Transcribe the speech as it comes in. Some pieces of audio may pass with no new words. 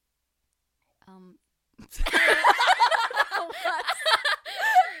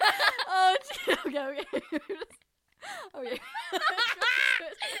Oh, okay. Okay.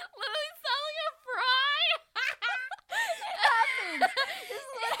 Literally selling a fry. It happens. This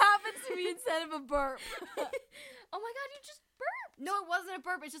is what happens to me instead of a burp. Oh my god, you just burped. No, it wasn't a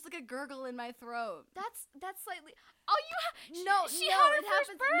burp. It's just like a gurgle in my throat. That's slightly. Oh, you No, she no, had her it first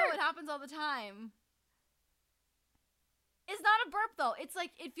happens. burp. No, it happens all the time. It's not a burp though. It's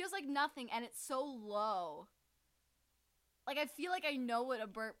like it feels like nothing, and it's so low. Like I feel like I know what a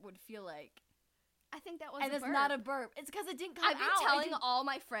burp would feel like, I think that was and a it's burp. not a burp. It's because it didn't come I've been out. telling all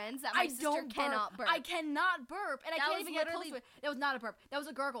my friends that my sister cannot burp. I cannot burp, and I That can't was even get close literally- to it. That was not a burp. That was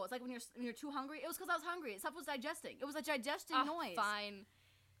a gurgle. It's like when you're too hungry. It was because I was hungry. Stuff was digesting. It was a digesting noise. Fine.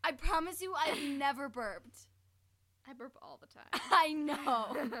 I promise you, I've never burped. I burp all the time. I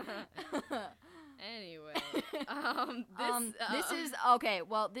know. Anyway, this is okay.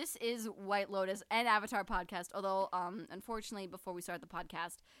 Well, this is White Lotus and Avatar podcast. Although, unfortunately, before we start the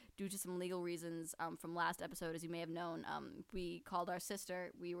podcast, due to some legal reasons, from last episode, as you may have known, we called our sister.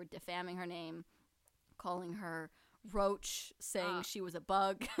 We were defaming her name, calling her Roach, saying she was a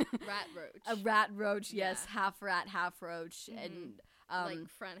bug, rat roach. a rat roach. Yes, Yeah. half rat, half roach, and. Like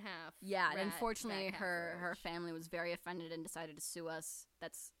front half. Yeah, rat, and unfortunately, back half her roach. family was very offended and decided to sue us.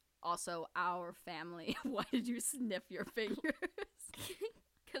 That's also our family. Why did you sniff your fingers?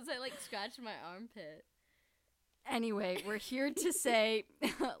 Because I like scratched my armpit. Anyway, we're here to say,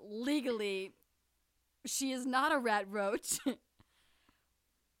 legally, she is not a rat roach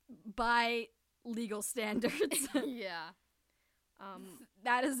by legal standards. Yeah.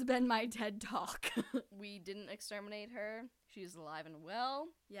 That has been my TED Talk. We didn't exterminate her. She's alive and well.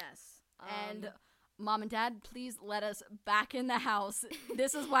 Yes. And Mom and Dad, please let us back in the house.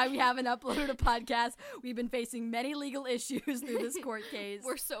 This is why we haven't uploaded a podcast. We've been facing many legal issues through this court case.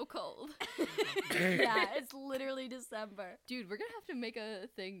 We're so cold. Yeah, it's literally December. Dude, we're gonna have to make a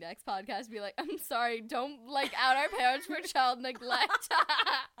thing next podcast. Be like, I'm sorry, don't like out our parents for child neglect.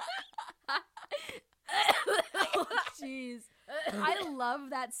 Oh, jeez. I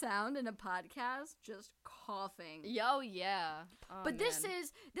love that sound in a podcast, just coughing. Yo, yeah. Oh, But this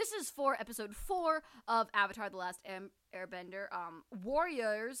is for episode 4 of Avatar: The Last Airbender,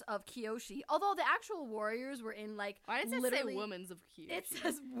 Warriors of Kyoshi. Although the actual warriors were in like Why does it literally say Women's of Kyoshi? It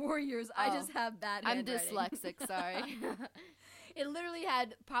says warriors. I just have bad I'm handwriting. dyslexic, sorry. It literally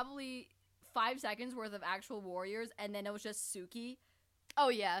had probably 5 seconds worth of actual warriors, and then it was just Suki. Oh,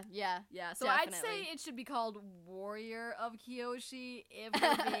 yeah. So I'd Definitely. say it should be called Warrior of Kyoshi if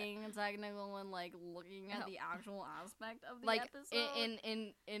we're being technical and like looking at the actual aspect of the like episode.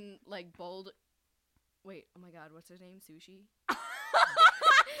 in like bold. Wait, oh my god, what's her name? Sushi?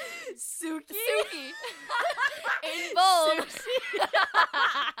 Suki? In bold.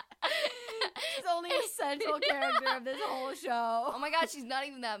 She's only a central character of this whole show. Oh my god, she's not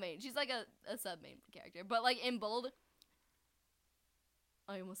even that main. She's like a sub-main character. But like in bold,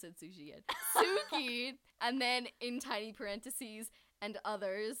 I almost said sushi again. Suki, and then in tiny parentheses, and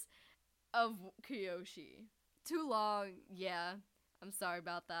others of Kyoshi. Too long. Yeah, I'm sorry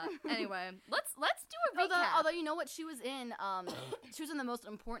about that. Anyway, let's do a recap. Although you know what she was in? She was in the most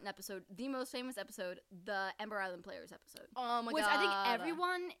important episode, the most famous episode, the Ember Island Players episode. Oh my god. Which I think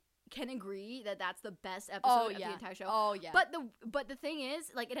everyone can agree that that's the best episode of the entire show. Oh yeah. But the thing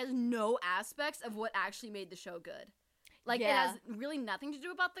is, like, it has no aspects of what actually made the show good. Like, Yeah. it has really nothing to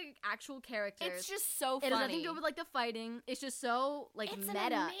do about the actual characters. it's just so It funny. has nothing to do with, like, the fighting. It's just so, like, It's meta.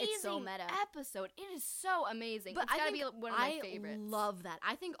 an amazing It's so meta. episode. It is so amazing. But It's I gotta think be one of my favorites. I love that.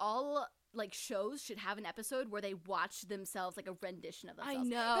 I think all, like, shows should have an episode where they watch themselves, like, a rendition of I themselves.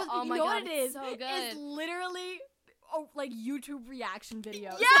 know. 'Cause Oh you my know god, what it it's is? so good. It's literally, like, YouTube reaction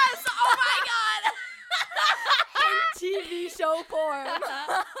videos. Yes! Oh my god! TV show form.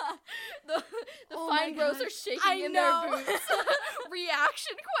 the Oh my fine bros God. are shaking I in know. their boots.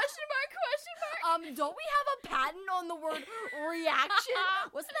 Reaction? Question mark? Don't we have a patent on the word reaction?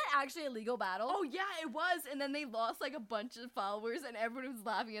 Wasn't that actually a legal battle? Oh yeah, it was. And then they lost like a bunch of followers, and everyone was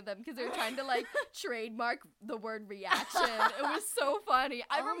laughing at them because they were trying to like trademark the word reaction. It was so funny.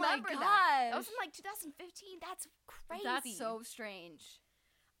 I remember that. That was in like 2015. That's crazy. That's so strange.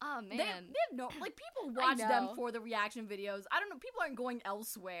 Oh man. They have no, like, people watch know. them for the reaction videos. I don't know, people aren't going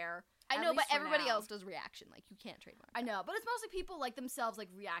elsewhere. I at know, but least for everybody now. else does reaction. Like you can't trademark. I know, but it's mostly people like themselves, like,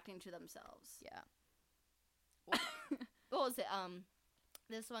 reacting to themselves. Yeah. What was it?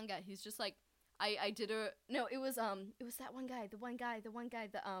 This one guy. He's just like, I did a no. It was that one guy. The one guy. The one guy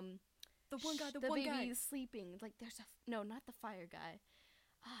baby's sleeping. Like there's no, not the fire guy.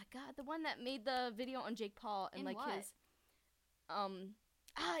 Ah, God, the one that made the video on Jake Paul and In like what? his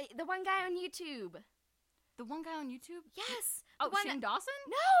the one guy on YouTube. The one guy on YouTube? Yes. Shane Dawson?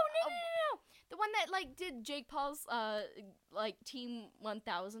 No. The one that like did Jake Paul's like Team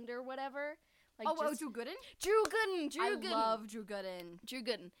 1000 or whatever. Like Drew Gooden? Drew Gooden. I love Drew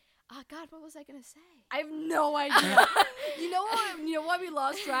Gooden. God, what was I gonna say? I have no idea. You know why we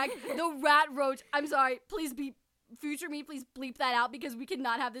lost track? The rat roach. I'm sorry. Please future me, please bleep that out because we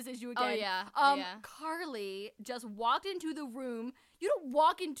cannot have this issue again. Oh yeah. Carly just walked into the room. You don't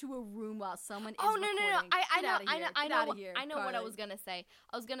walk into a room while someone is recording. No. I know Carly. what I was gonna say.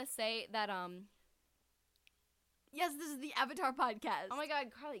 I was gonna say that Yes, this is the Avatar podcast. Oh my God,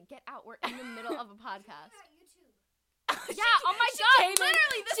 Carly, get out! We're in the middle of a podcast. Yeah. Oh my God!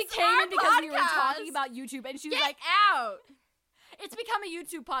 Literally, this she is came our in because podcast. we were talking about YouTube, and she was like, out. It's become a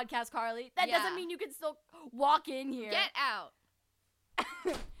YouTube podcast, Carly. That doesn't mean you can still walk in here. Get out.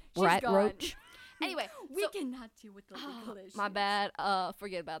 Rat roach. Anyway, we cannot deal with the legal issues. My bad.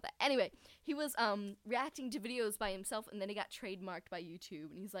 Forget about that. Anyway, he was reacting to videos by himself, and then he got trademarked by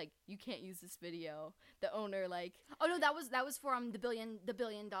YouTube, and he's like, "You can't use this video." The owner, like, oh no, that was for the $1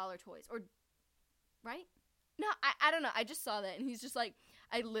 billion toys, or right? No, I don't know. I just saw that, and he's just like,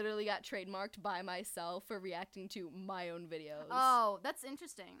 I literally got trademarked by myself for reacting to my own videos. Oh, that's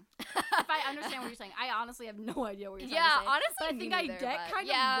interesting. If I understand what you're saying, I honestly have no idea what you're trying to say. Yeah, honestly, but I think I get kind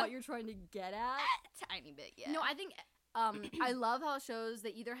of what you're trying to get at. Tiny bit, yeah. No, I think I love how shows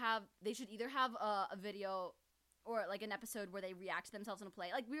they should either have a video or like an episode where they react to themselves in a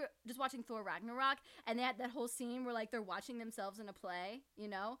play. Like we were just watching Thor Ragnarok, and they had that whole scene where like they're watching themselves in a play. You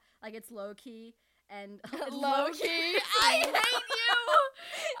know, like it's low key. And low key, I hate you.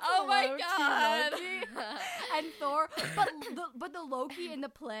 Oh my God. And Thor, but the Loki in the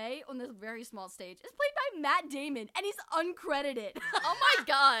play on this very small stage is played by Matt Damon, and he's uncredited. Oh my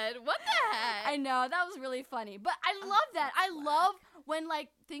God, what the heck? I know, that was really funny, but I love that. I love when like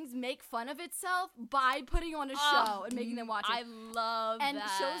things make fun of itself by putting on a show and making them watch it. I love and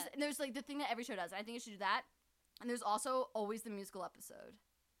that. Shows, and there's like the thing that every show does. And I think it should do that. And there's also always the musical episode.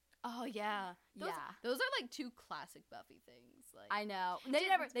 Oh yeah, those are like two classic Buffy things. Like I know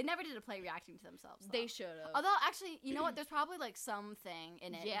they never did a play reacting to themselves. Though. They should have. Although actually, you know what? There's probably like something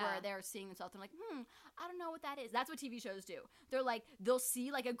in it where they're seeing themselves. And like, I don't know what that is. That's what TV shows do. They're like they'll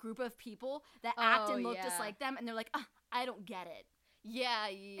see like a group of people that act and look just like them, and they're like, I don't get it. Yeah.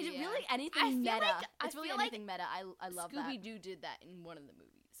 Is it really anything meta? It's really anything meta. I love that. Scooby-Doo did that in one of the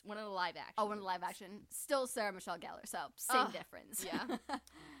movies, one of the live action. Oh, one of the live action. Still Sarah Michelle Gellar, so same difference. Yeah.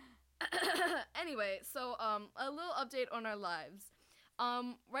 Anyway, so a little update on our lives.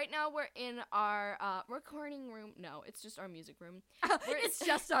 Right now we're in our recording room. No, it's just our music room. It's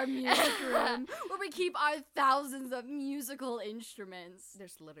just our music room where we keep our thousands of musical instruments.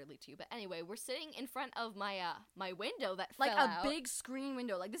 There's literally 2, but anyway, we're sitting in front of my my window that like fell a out. big screen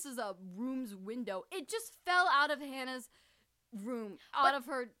window. Like this is a room's window. It just fell out of Hannah's room, out of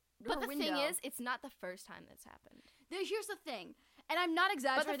her. But the window. thing is, it's not the first time that's happened. Here's the thing, and I'm not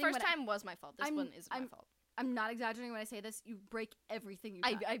exaggerating. But the first time was my fault. This one isn't my fault. I'm not exaggerating when I say this. You break everything you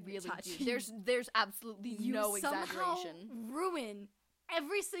touch. I really do. There's absolutely no exaggeration. Ruin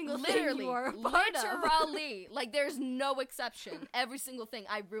every single literally, thing you are literally. Like there's no exception. Every single thing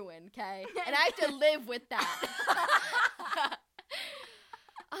I ruin, okay? And I have to live with that.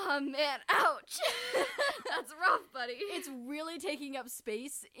 Oh man, ouch. That's rough, buddy. It's really taking up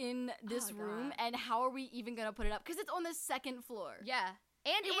space in this room, and how are we even gonna put it up? Because it's on the second floor. Yeah.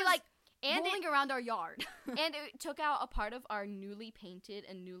 And it was like rolling around our yard. And it took out a part of our newly painted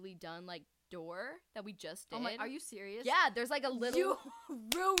and newly done like door that we just did. Oh my, are you serious? Yeah, there's like a little You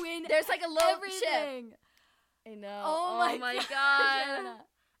ruined there's like a little everything. chip. I know. Oh my God.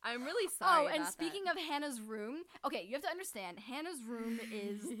 I'm really sorry. Oh, and speaking of Hannah's room, okay, you have to understand, Hannah's room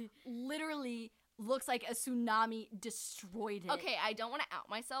is literally looks like a tsunami destroyed it. Okay, I don't want to out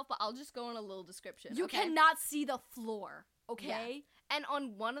myself, but I'll just go in a little description. You cannot see the floor, okay? Yeah. And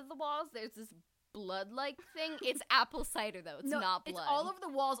on one of the walls, there's this blood-like thing. It's apple cider, though. It's not blood. It's all over the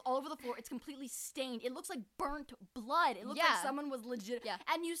walls, all over the floor. It's completely stained. It looks like burnt blood. It looks like someone was legit. Yeah.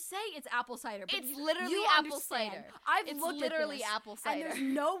 And you say it's apple cider, but it's literally apple cider. I've looked at this, apple cider. And there's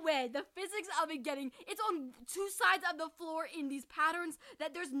no way. The physics of it it's on 2 sides of the floor in these patterns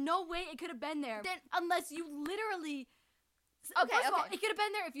that there's no way it could have been there. Unless you literally... First of all, it could have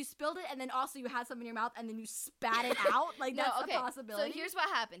been there if you spilled it, and then also you had something in your mouth, and then you spat it out. Like, that's a possibility. So here's what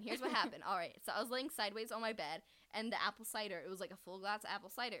happened. All right, so I was laying sideways on my bed, and the apple cider, it was like a full glass of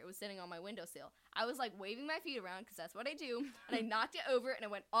apple cider. It was sitting on my windowsill. I was, like, waving my feet around, because that's what I do, and I knocked it over, and it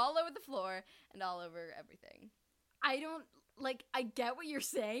went all over the floor, and all over everything. I don't... like, I get what you're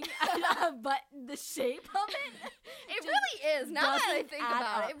saying, but the shape of it... It really is. Now that I think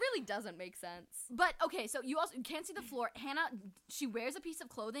about it, it really doesn't make sense. But, okay, so you can't see the floor. Hannah, she wears a piece of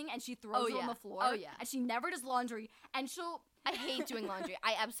clothing, and she throws it on the floor. Oh, yeah. And she never does laundry, and I hate doing laundry.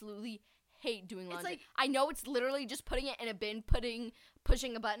 I absolutely hate doing laundry. It's like, I know it's literally just putting it in a bin,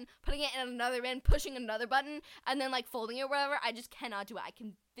 pushing a button, putting it in another bin, pushing another button, and then, like, folding it or whatever. I just cannot do it. I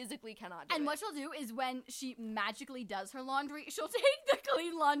physically cannot do it. And what she'll do is when she magically does her laundry, she'll take the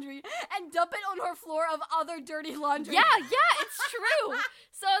clean laundry and dump it on her floor of other dirty laundry. Yeah, it's true.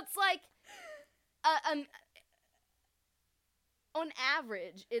 So it's like, on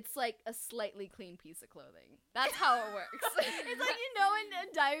average, it's like a slightly clean piece of clothing. That's how it works. It's like, in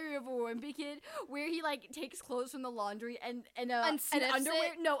A Diary of a Wimpy Kid, where he, like, takes clothes from the laundry and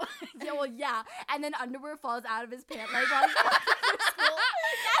underwear. It? No, yeah, and then underwear falls out of his pant leg while he's walking through school.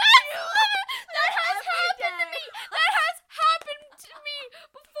 That has happened to me. That has happened to me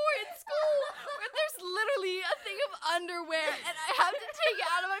before in school, where there's literally a thing of underwear and I have to take it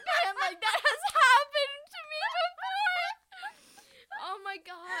out of my pant leg. That has happened to me before. Oh my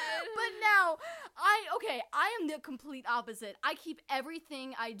god. But now, I am the complete opposite. I keep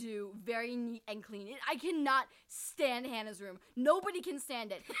everything I do very neat and clean. I cannot stand Hannah's room. Nobody can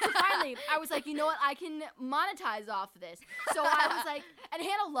stand it. So finally, I was like, you know what? I can monetize off of this. So I was like, and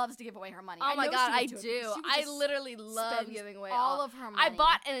Hannah loves to give away her money. Oh my god, I do. I literally love giving away all of her money. I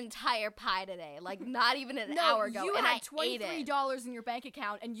bought an entire pie today, like not even an hour ago, you and had I ate it. $23 in your bank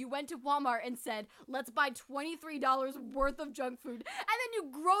account, and you went to Walmart and said, let's buy $23 worth of junk food. And then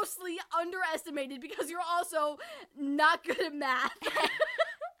you grossly underestimated because you're also not good at math.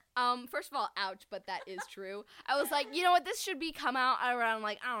 First of all, ouch, but that is true. I was like, you know what, this should come out around,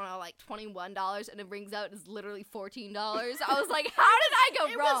 like, I don't know, like $21, and it rings out as literally $14. I was like, how did I go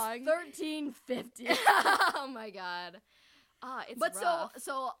wrong? It was $13.50. Oh my god. It's but rough.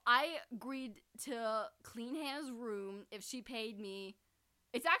 so I agreed to clean Hannah's room if she paid me.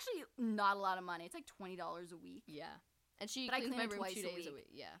 It's actually not a lot of money. It's like $20 a week. Yeah. And she but cleans I my clean room it 2 twice days a a week.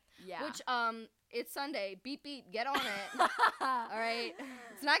 week. Yeah. Which, it's Sunday. Beep, beep. Get on it. All right?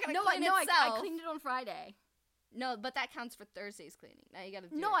 It's not going to clean itself. I cleaned it on Friday. No, but that counts for Thursday's cleaning. Now you got to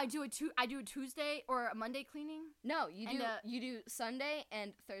do No, I do a Tuesday or a Monday cleaning. No, you do Sunday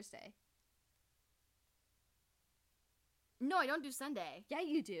and Thursday. No, I don't do Sunday. Yeah,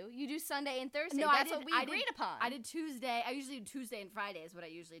 you do. You do Sunday and Thursday. No, That's what we agreed upon. I did Tuesday. I usually do Tuesday and Friday is what I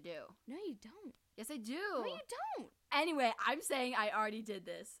usually do. No, you don't. Yes, I do. No, you don't. Anyway, I'm saying I already did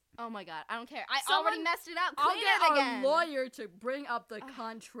this. Oh my god, I don't care. I already messed it up. Clean I'll it again. get our lawyer to bring up the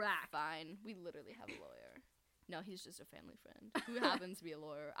contract. Fine. We literally have a lawyer. No, he's just a family friend who happens to be a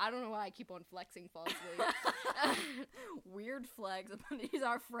lawyer. I don't know why I keep on flexing falsely. Weird flex. He's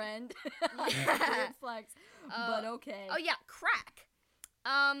our friend. Weird flex. But okay. Oh yeah, crack.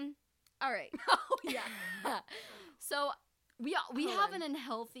 All right. Oh yeah. So we have an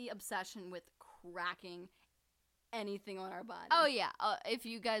unhealthy obsession with cracking anything on our body. Oh yeah. If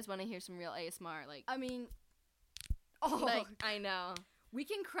you guys want to hear some real ASMR, I know. We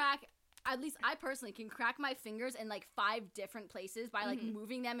can crack. At least I personally can crack my fingers in 5 different places by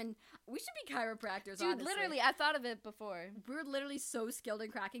moving them, and we should be chiropractors. Dude, honestly. literally, I thought of it before. We're literally so skilled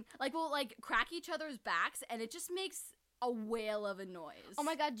in cracking. We'll crack each other's backs, and it just makes a wail of a noise. Oh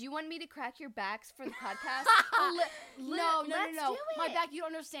my god, do you want me to crack your backs for the podcast? No. Let's do it. My back, you don't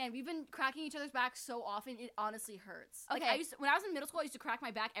understand. We've been cracking each other's backs so often, it honestly hurts. Okay. When I was in middle school, I used to crack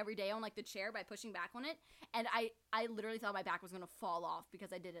my back every day on the chair by pushing back on it, and I literally thought my back was gonna fall off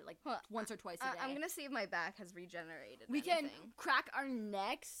because I did it once or twice a day. I'm gonna see if my back has regenerated. We can crack our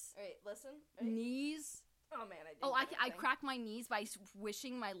necks. All right, listen. Knees. Oh man, I did. I crack my knees by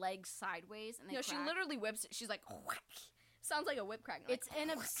swishing my legs sideways, and they crack. She literally whips it. She's like, whack. Sounds like a whip crack. It's an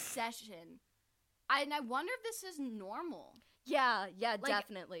obsession. I wonder if this is normal. Yeah,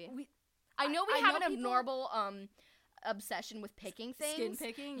 definitely. I know we have an abnormal obsession with picking things. Skin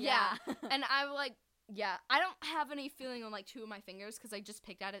picking? Yeah. And I'm like, yeah, I don't have any feeling on 2 of my fingers because I just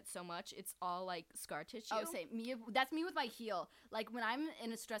picked at it so much. It's all scar tissue. Oh, same. That's me with my heel. When I'm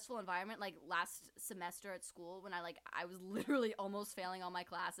in a stressful environment, last semester at school when I was literally almost failing all my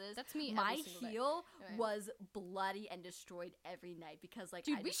classes. That's me. My heel was bloody and destroyed every night because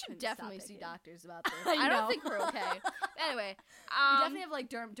dude, we should definitely see doctors about this. I don't think we're okay. Anyway, we definitely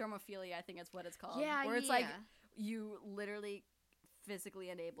have dermophilia. I think that's what it's called. Yeah, where it's you literally physically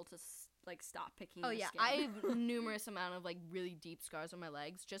unable to stop picking. Your skin. I have numerous amount of really deep scars on my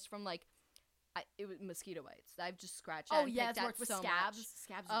legs just from it was mosquito bites. I've just scratched. Oh yeah, it's worked with so scabs. Much.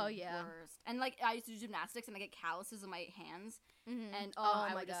 Scabs are the worst. And I used to do gymnastics and I get calluses on my hands, and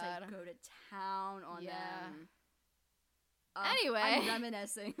I would just go to town on them. Anyway. I'm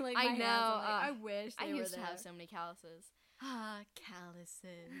reminiscing. Like, I my know. hands, I'm like, I wish they I were used there. to have so many calluses.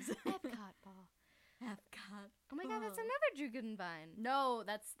 Calluses. Epcot ball. Epcot. Oh my god, that's another Drew Goodenvine. No,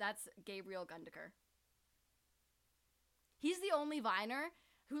 that's Gabriel Gundaker. He's the only Viner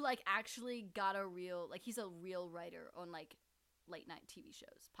who, like, actually got a real, like, he's a real writer on, like, late night TV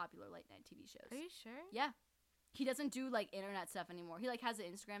shows, popular late night TV shows. Are you sure? Yeah. He doesn't do, like, internet stuff anymore. He, like, has an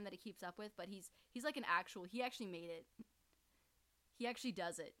Instagram that he keeps up with, but he's like an actual, he actually made it. He actually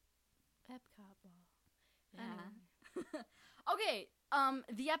does it. Epcot ball. Yeah. Okay,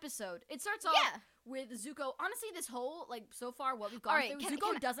 the episode. It starts off with Zuko. Honestly, this whole, like, so far what we've gone through,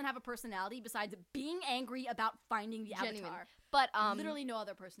 Zuko doesn't have a personality besides being angry about finding the Avatar. But, literally no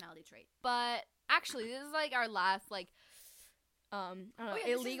other personality trait. But, actually, this is, like, our last, like, I don't know,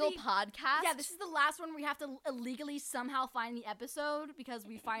 illegal podcast. Yeah, this is the last one where we have to illegally somehow find the episode because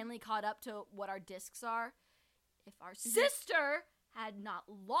we finally caught up to what our discs are. If our sister had not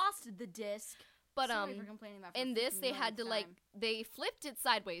lost the disc... But, sorry for complaining about in this, they had to, like, they flipped it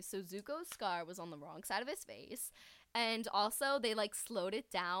sideways, so Zuko's scar was on the wrong side of his face, and also, they, like, slowed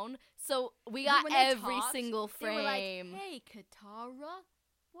it down, so we got every single frame. They were like, hey, Katara,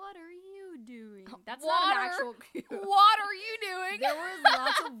 what are you doing? That's not an actual cue. What are you doing? There was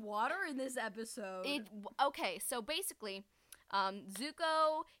lots of water in this episode. Okay, so basically...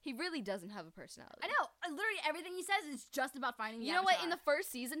 Zuko, he really doesn't have a personality. I know. Literally everything he says is just about finding the Avatar. Avatar. What? In the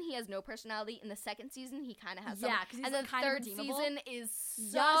first season, he has no personality. In the second season, he kind of has some. Yeah, because he's and the kind third of redeemable. season is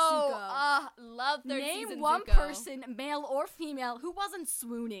so... Zuko. Love third season Name one Zuko. person, male or female, who wasn't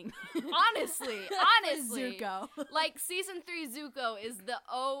swooning. Honestly. Zuko. Like, season 3 Zuko is the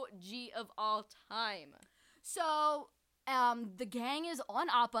OG of all time. So... the gang is on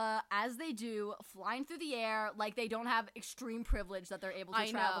Appa, as they do, flying through the air, like they don't have extreme privilege that they're able to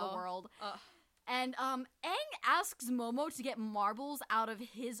travel the world. And, Aang asks Momo to get marbles out of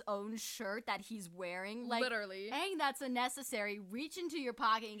his own shirt that he's wearing. Like, literally. Aang, that's unnecessary. Reach into your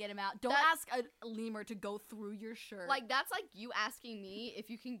pocket and get him out. Don't ask a lemur to go through your shirt. Like, that's like you asking me if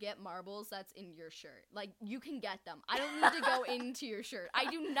you can get marbles that's in your shirt. Like, you can get them. I don't need to go into your shirt.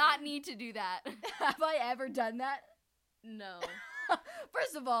 I do not need to do that. Have I ever done that? No.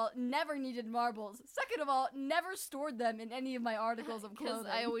 First of all, never needed marbles. Second of all, never stored them in any of my articles of clothing.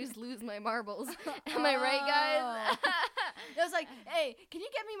 Because I always lose my marbles. Am I right, guys? I was like, hey, can you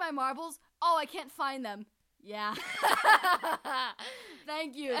get me my marbles? Oh, I can't find them. Yeah.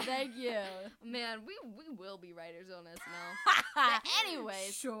 Thank you. Man, we will be writers on this now. But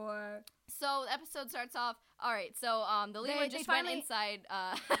anyways. Sure. So the episode starts off, alright, so the lemur just went inside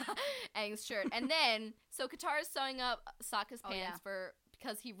Aang's shirt. And then, so Katara's sewing up Sokka's pants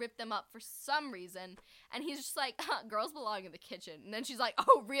because he ripped them up for some reason. And he's just like, girls belong in the kitchen. And then she's like,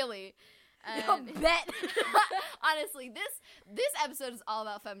 oh, really? And bet. Honestly, this episode is all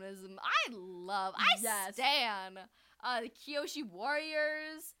about feminism. I stan the Kyoshi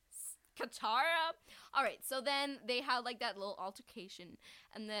warriors, Katara. All right, so then they had like that little altercation,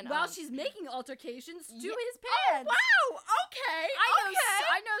 and then while she's making altercations to his pants. Oh, wow. Okay.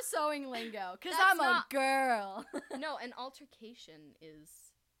 I know sewing lingo because I'm a girl. No, an altercation is.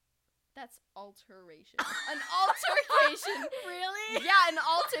 That's alteration. An altercation. Really? Yeah, an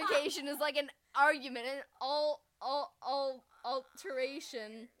altercation is like an argument. An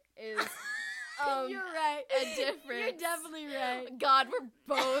alteration is you're right. A difference. You're definitely right. God, we're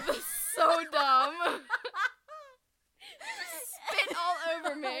both so dumb. Spit all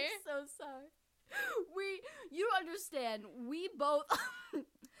over me. I'm so sorry. You don't understand. We both.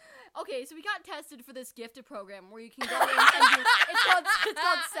 Okay, so we got tested for this gifted program where you can go in and do, it's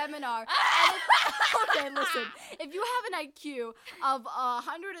called Seminar. Okay, listen. If you have an IQ of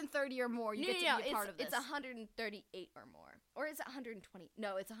 130 or more, you get to be a part of this. It's 138 or more. Or is it 120?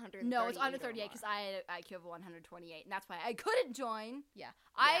 No, it's 138. No, it's 138 because I had an IQ of 128, and that's why I couldn't join. Yeah.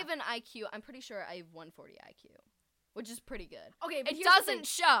 I have an IQ, I'm pretty sure I have 140 IQ, which is pretty good. Okay, but it doesn't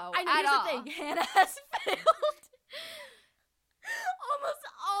show I know, at all. Here's the thing. Hannah has failed almost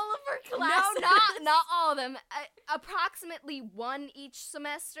all of her classes. No, not all of them. Approximately one each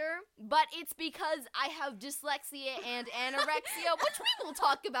semester, but it's because I have dyslexia and anorexia, which we will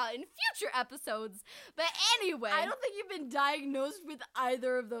talk about in future episodes. But anyway, I don't think you've been diagnosed with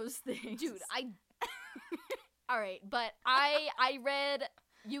either of those things. Dude, all right, but I read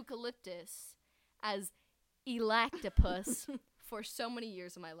eucalyptus as elactopus for so many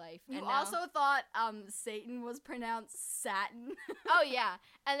years of my life. You also thought Satan was pronounced satin. Oh yeah,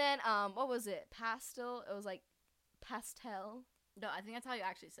 and then what was it? Pastel. It was like pastel. No, I think that's how you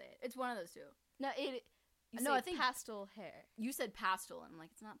actually say it. It's one of those two. No, I think pastel hair. You said pastel, and I'm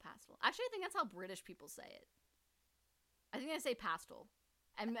like, it's not pastel. Actually, I think that's how British people say it. I think I say pastel.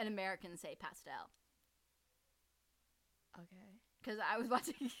 And Americans say pastel. Okay. Because I was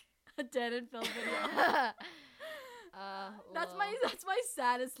watching a Dead and Film video. That's my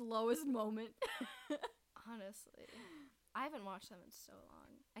saddest, lowest moment. Honestly. I haven't watched them in so long.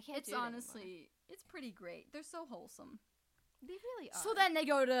 I can't do it honestly, anymore. it's pretty great. They're so wholesome. They really are. So then they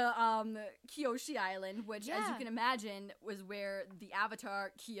go to Kyoshi Island, which, as you Yeah. can imagine, was where the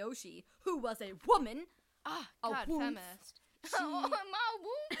avatar Kyoshi, who was a woman, God, feminist. Oh, my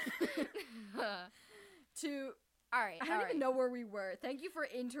womb. All right. I don't even know where we were. Thank you for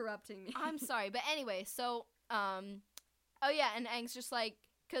interrupting me. I'm sorry, but anyway, so oh yeah, and Aang's just like,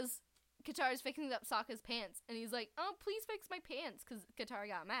 because Katara's fixing up Sokka's pants, and he's like, oh, please fix my pants, because Katara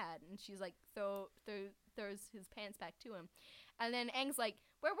got mad, and she's like, throws his pants back to him, and then Aang's like,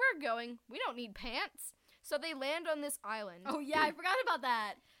 where we're going, we don't need pants. So they land on this island. Oh yeah, I forgot about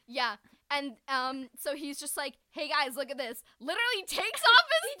that. Yeah, and so he's just like, hey guys, look at this. Literally takes off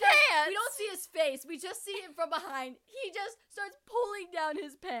his pants. We don't see his face. We just see him from behind. He just starts pulling down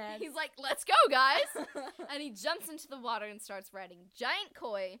his pants. He's like, let's go, guys. And he jumps into the water and starts riding giant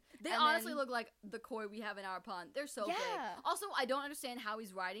koi. They honestly look like the koi we have in our pond. They're so big. Also, I don't understand how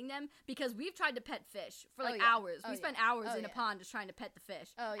he's riding them, because we've tried to pet fish for hours. We spent hours in a pond just trying to pet the fish.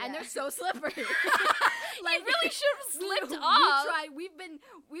 Oh, yeah. And they're so slippery. Like, you really should have slipped off. We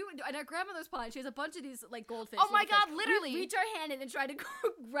went in our grandmother's pond. She has a bunch of these like goldfish. Oh my God, literally. We reach our hand in and try to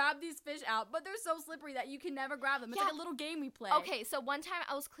grab these fish out, but they're so slippery that you can never grab them. It's like a little game we play. Okay, so one time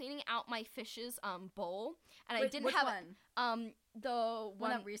I was cleaning out my fish's bowl, and I didn't which have one? The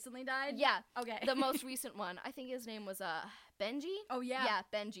one that recently died? Yeah. Okay. The most recent one. I think his name was Benji. Oh yeah. Yeah,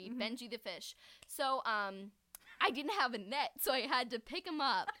 Benji. Mm-hmm. Benji the fish. So I didn't have a net, so I had to pick him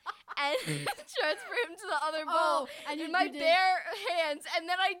up and transfer him to the other bowl in my bare hands. And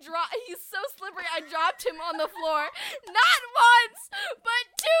then he's so slippery, I dropped him on the floor. Not once, but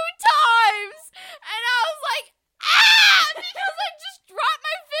 2 times. And I was like, ah! Because I just dropped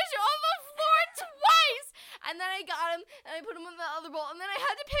my fish on the floor twice. And then I got him, and I put him in the other bowl. And then I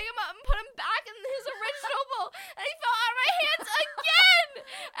had to pick him up and put him back in his original bowl. And he fell out of my hands again.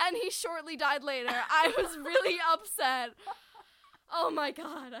 And he shortly died later. I was really upset. Oh my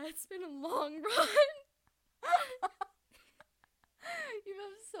God, it's been a long run. You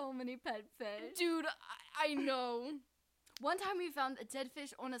have so many pet fish. Dude, I know. One time we found a dead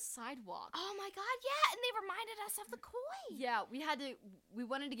fish on a sidewalk. Oh my God, yeah, and they reminded us of the koi. Yeah, we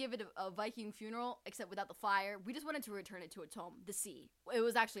wanted to give it a Viking funeral, except without the fire. We just wanted to return it to its home, the sea. It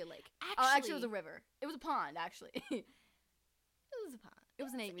was actually a lake. Actually, it was a river. It was a pond, actually. It was a pond. It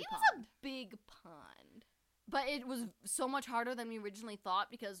was an angry pond. It was a big pond. But it was so much harder than we originally thought,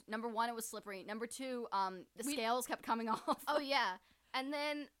 because number one, it was slippery. Number two, the scales kept coming off. Oh yeah. And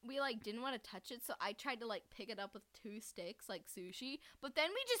then we didn't want to touch it, so I tried to pick it up with 2 sticks like sushi. But then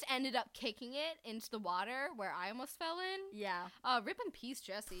we just ended up kicking it into the water where I almost fell in. Yeah. Rip in peace,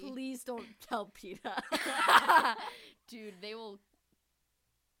 Jesse. Please don't tell PETA. Dude, they will.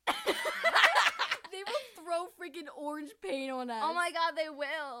 They will throw freaking orange paint on us. Oh my God, they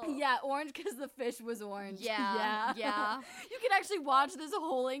will. Yeah, orange because the fish was orange. Yeah. You can actually watch this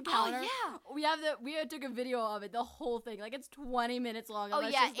whole encounter. Oh yeah. We took a video of it, the whole thing. It's 20 minutes long. Oh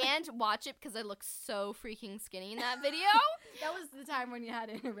yeah, and watch it because I look so freaking skinny in that video. That was the time when you had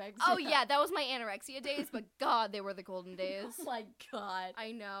anorexia. Oh yeah, that was my anorexia days, but God, they were the golden days. Oh my God.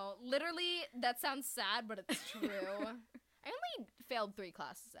 I know. Literally, that sounds sad, but it's true. I only failed 3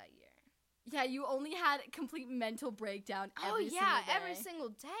 classes that year. Yeah, you only had a complete mental breakdown every single day. Every single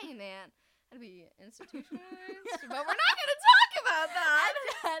day, man. I'd be institutionalized. But we're not going to talk about that.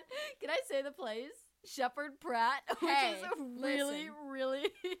 Can I say the place? Shepherd Pratt, which is really, really,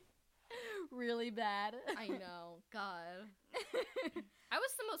 really bad. I know. God. I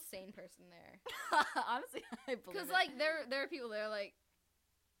was the most sane person there. Honestly, I believe it. Because, there are people that are like,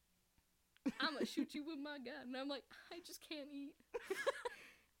 I'm going to shoot you with my gun. And I'm like, I just can't eat.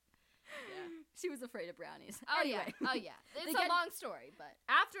 Yeah. She was afraid of brownies. Oh, anyway. Yeah. Oh, yeah. It's a long story, but...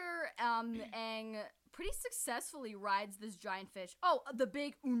 After Aang pretty successfully rides this giant fish, the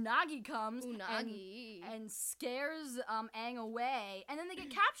big Unagi comes and scares Aang away, and then they get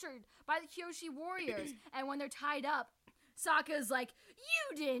captured by the Kyoshi warriors, and when they're tied up, Sokka's like,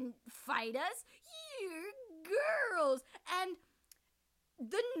 you didn't fight us, you're girls, and...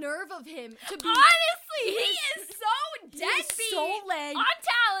 the nerve of him to be... Honestly, he is so deadbeat. So lame.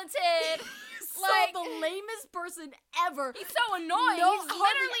 Untalented. The lamest person ever. He's so annoying. He's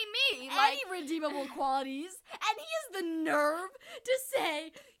literally me. Any redeemable qualities. And he has the nerve to say,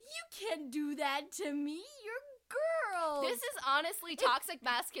 you can't do that to me. You're girls. This is honestly toxic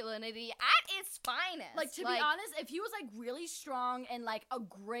masculinity at its finest. Like, to be honest, if he was, like, really strong and, like, a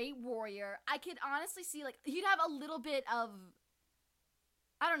great warrior, I could honestly see, like, he'd have a little bit of,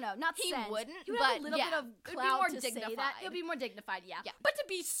 I don't know, not he sense. wouldn't, He would but have a little bit of clout to dignified. say that. It would be more dignified, yeah. But to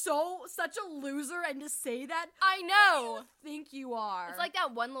be such a loser and to say that, I know. Who do you think you are? It's like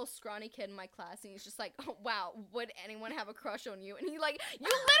that one little scrawny kid in my class, and he's just like, oh, wow, would anyone have a crush on you? And he like, you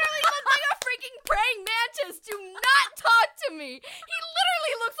literally look like a freaking praying mantis. Do not talk to me. He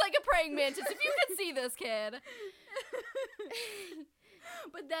literally looks like a praying mantis. If you could see this kid.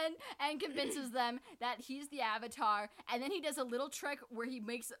 But then, and convinces them that he's the Avatar, and then he does a little trick where he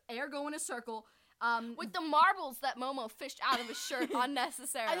makes air go in a circle. With the marbles that Momo fished out of his shirt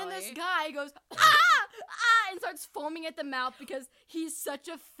unnecessarily. And then this guy goes, and starts foaming at the mouth because he's such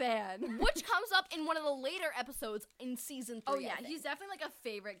a fan. Which comes up in one of the later episodes in season 3. Oh, yeah, he's definitely, like, a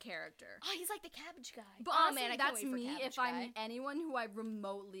favorite character. Oh, he's like the cabbage guy. But honestly, man, that's me if I meet anyone who I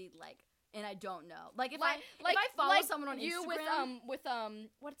remotely like. And I don't know. Like, if I follow someone on Instagram. with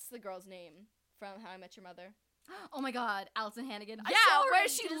what's the girl's name from How I Met Your Mother? Oh my god, Alison Hannigan. Yeah, where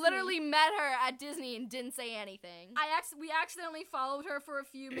she literally met her at Disney and didn't say anything. We accidentally followed her for a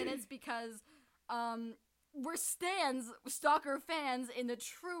few minutes because, we're stalker fans in the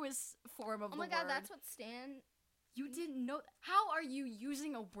truest form of the word. Oh my god, that's what stan... You didn't know... How are you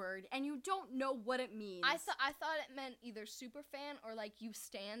using a word and you don't know what it means? I thought it meant either super fan or, like, you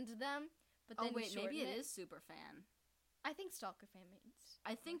stand them. But then maybe it is super fan. I think stalker fan means.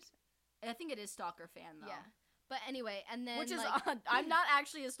 I think it is stalker fan, though. Yeah. But anyway, and then, which is like, odd. I'm not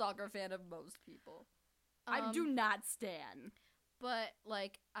actually a stalker fan of most people. I do not stan. But,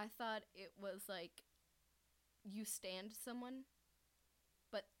 like, I thought it was, like, you stand someone,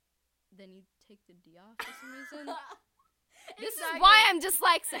 but then you take the D off for some reason. This is why I'm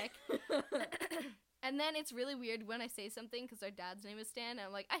dyslexic. And then it's really weird when I say something because our dad's name is Stan, and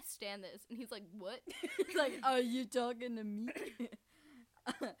I'm like, I stan this. And he's like, what? He's like, are you talking to me?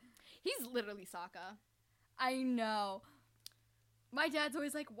 He's literally Sokka. I know. My dad's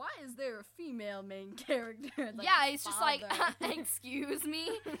always like, why is there a female main character? Like, yeah, he's just like, excuse me?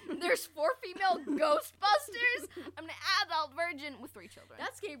 There's 4 female Ghostbusters? I'm an adult virgin with 3 children.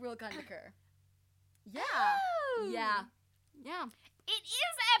 That's Gabriel Gundaker. Yeah. Oh. Yeah. Yeah. It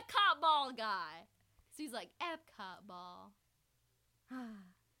is Epcot Ball guy. So he's like, Epcot Ball.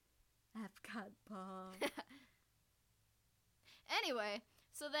 Epcot Ball. Anyway,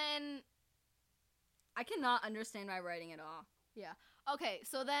 so then... I cannot understand my writing at all. Yeah. Okay,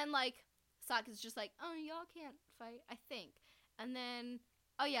 so then, like, Sokka's just like, oh, y'all can't fight, I think. And then,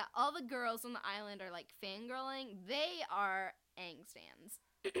 oh yeah, all the girls on the island are, like, fangirling. They are Aang stans.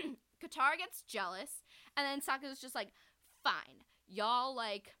 Katara gets jealous, and then Sokka's just like, fine, y'all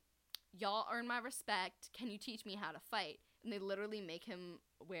earn my respect. Can you teach me how to fight? And they literally make him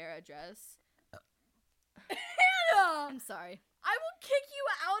wear a dress. Hannah! I'm sorry. I will kick you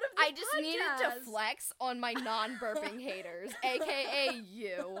out of this I just podcast. needed to flex on my non-burping haters, a.k.a.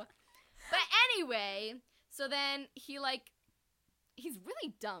 you. But anyway, so then he's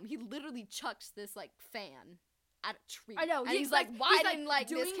really dumb. He literally chucks this, like, fan at a tree. I know. And he's like, why didn't, like,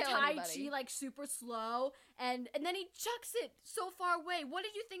 doing this kill Tai anybody? Chi, like, super slow, and then he chucks it so far away. What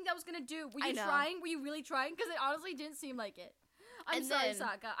did you think that was gonna do? Were you trying? Were you really trying? Because it honestly didn't seem like it. I'm sorry,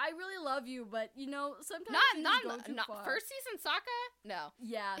 Sokka. I really love you, but, you know, sometimes you just go too far. First season Sokka? No.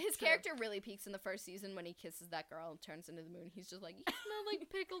 Yeah, his character really peaks in the first season when he kisses that girl and turns into the moon. He's just like, you smell like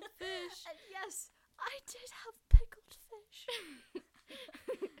pickled fish. And yes, I did have pickled fish.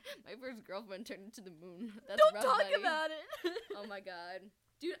 My first girlfriend turned into the moon. That's Don't rough, talk buddy. about it. Oh my god.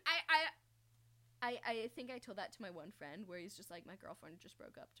 Dude, I think I told that to my one friend where he's just like, my girlfriend just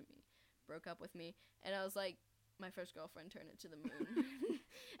broke up with me. And I was like, my first girlfriend turned into the moon.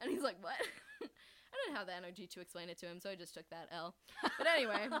 And he's like, what? I didn't have the energy to explain it to him, so I just took that L. But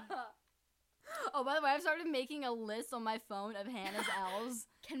anyway. Oh, by the way, I've started making a list on my phone of Hannah's L's.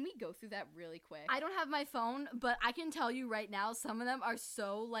 Can we go through that really quick? I don't have my phone, but I can tell you right now, some of them are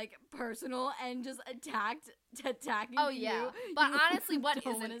so, like, personal and just attacking oh, you. yeah. But honestly, what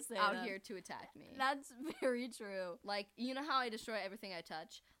isn't out here to attack me? That's very true. Like, you know how I destroy everything I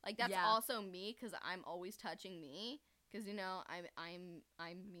touch? Like, that's also me, because I'm always touching me. Because, you know,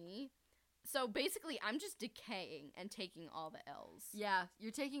 I'm me. So basically, I'm just decaying and taking all the L's. Yeah,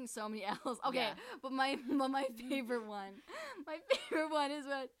 you're taking so many L's. Okay, yeah. but my favorite one, is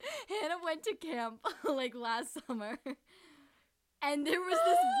when Hannah went to camp like last summer, and there was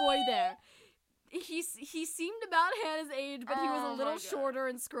this boy there. He seemed about Hannah's age, but he was a little shorter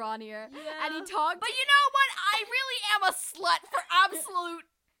and scrawnier. Yeah. And he talked. But you know what? I really am a slut for absolute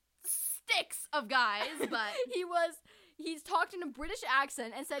sticks of guys, but he's talked in a British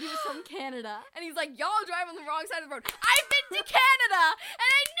accent and said he was from Canada. And he's like, y'all drive on the wrong side of the road. I've been to Canada, and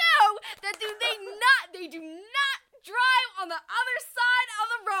I know that they do not drive on the other side of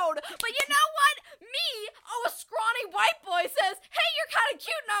the road. But you know what? A scrawny white boy says, hey, you're kind of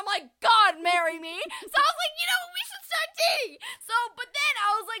cute. And I'm like, God, marry me. So I was like, you know what? We should start dating. So, but then I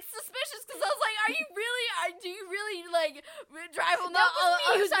was like suspicious because I was like, do you really like drive on the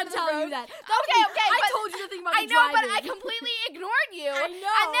other side of the road? You that. Okay. I told you the thing about the driving. I know, but I completely ignored you. I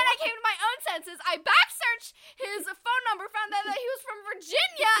know. And then I came to my own senses. I back searched his phone number, found out that he was from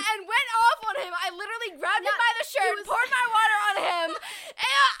Virginia, and went off on him. I literally grabbed him by the shirt, poured my water on him,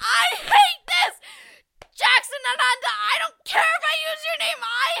 and I hate this! Jackson and Ananda, I don't care if I use your name.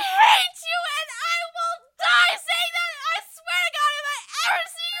 I hate you, and I will die saying that. I swear to God, if I ever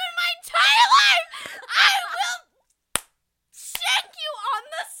see you in my entire life, I will shank you on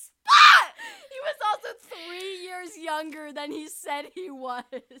the spot! He was also 3 years younger than he said he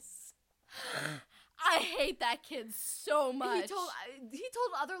was. I hate that kid so much. He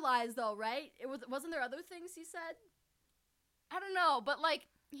told other lies though, right? Wasn't there other things he said? I don't know, but like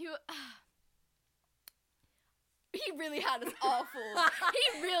he really had us awful.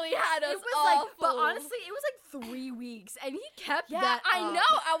 He really had us awful. But honestly, it was like 3 weeks, and he kept that. Yeah, I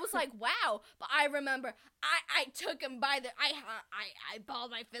know. I was like, wow. But I remember, I took him by the. I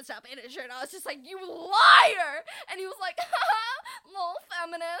balled my fist up in his shirt. And I was just like, you liar! And he was like, lol,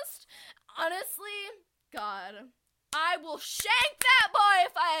 feminist. Honestly, God, I will shank that boy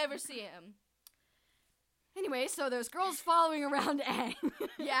if I ever see him. Anyway, so there's girls following around Aang.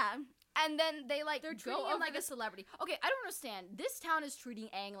 Yeah. And then they're treating him like a celebrity. Okay, I don't understand. This town is treating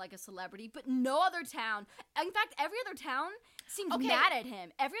Aang like a celebrity, but no other town. In fact, every other town seems mad at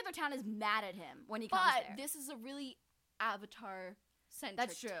him. Every other town is mad at him when he comes there. But this is a really Avatar-centric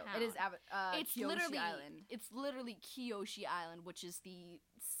That's true. town. It is Kyoshi Island. It's literally Kyoshi Island, which is the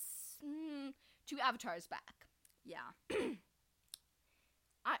 2 avatars back. Yeah.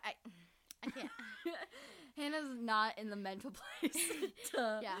 I can't. Hannah's not in the mental place.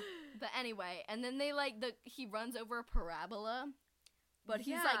 Yeah, but anyway, and then he runs over a parabola, but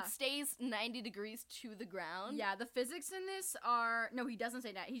he's stays 90 degrees to the ground. Yeah, the physics in this are he doesn't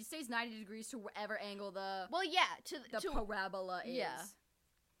say that. He stays 90 degrees to whatever angle the parabola is. Yeah,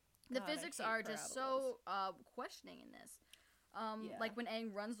 the physics are just so questioning in this. Like when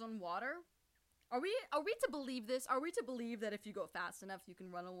Aang runs on water. Are we to believe this? Are we to believe that if you go fast enough, you can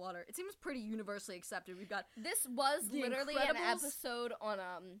run on water? It seems pretty universally accepted. We've got this was literally an episode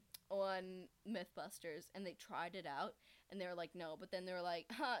on Mythbusters, and they tried it out, and they were like, no. But then they were like,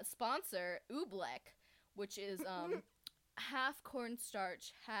 sponsor Oobleck, which is half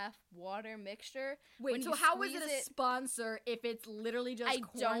cornstarch, half water mixture. Wait, so how is it a sponsor if it's literally just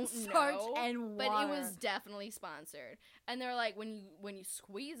cornstarch and water? But it was definitely sponsored. And they're like, when you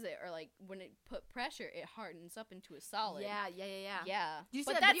squeeze it, or like when it put pressure, it hardens up into a solid. Yeah.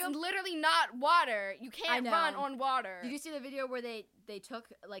 But that's literally not water. You can't run on water. Did you see the video where they took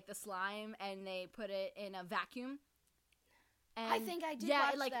like the slime and they put it in a vacuum? And I think I did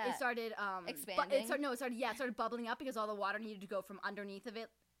watch that. It started expanding. It started bubbling up because all the water needed to go from underneath of it,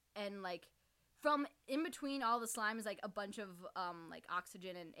 and like from in between all the slime is like a bunch of like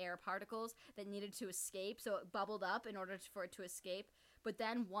oxygen and air particles that needed to escape, so it bubbled up in order for it to escape. But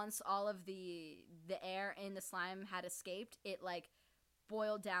then once all of the air in the slime had escaped, it like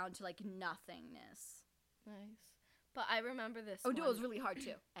boiled down to like nothingness. Nice. But I remember this. It was really hard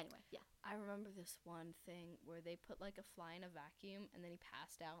too. Anyway, yeah. I remember this one thing where they put like a fly in a vacuum, and then he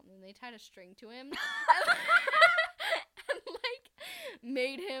passed out, and then they tied a string to him, and like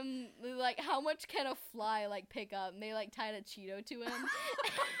made him like, how much can a fly like pick up? And they like tied a Cheeto to him.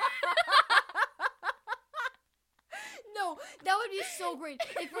 No, that would be so great.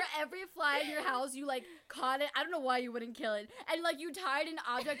 If for every fly in your house, you like caught it. I don't know why you wouldn't kill it. And like you tied an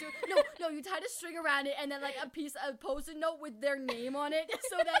object to you tied a string around it, and then like a Post-it note with their name on it,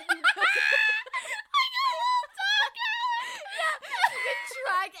 so that you could you could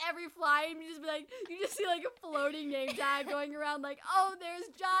track every fly, and you just see like a floating name tag going around, like, oh, there's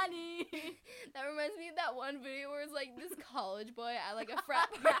Johnny. That reminds me of that one video where it's like this college boy at like a frat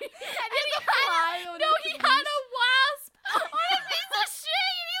party, and he had a wasp on a piece of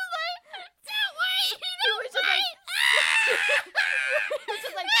string, and he was like, don't worry, he was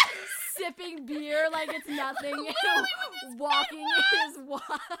just like sipping beer like it's nothing, and walking his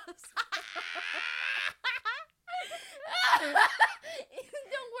wasp.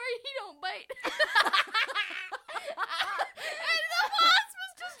 Don't worry, he don't bite. And the wasp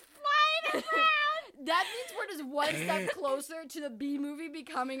was just flying around. That means we're just one like step closer to the B movie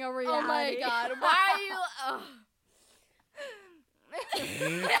becoming a reality. Oh my god, why are you?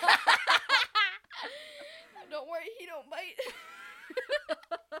 Don't worry, he don't bite.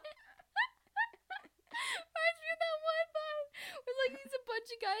 Reminds me of that one line where like there's a bunch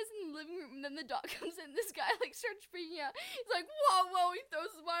of guys in the living room and then the dog comes in. This guy like starts freaking out. He's like, whoa, he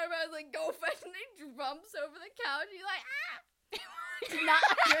throws his water bottle. Like, go fetch, and he jumps over the couch. He's like, I do not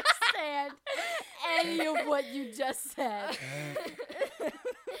understand any of what you just said.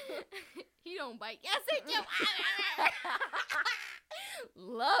 He don't bite. Yes, I do.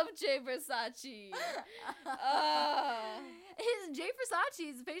 Love Jay Versace. His Jay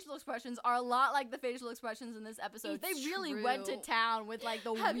Versace's facial expressions are a lot like the facial expressions in this episode. It's they really true. went to town with like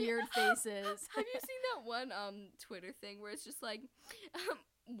the weird faces. Have you seen that one Twitter thing where it's just like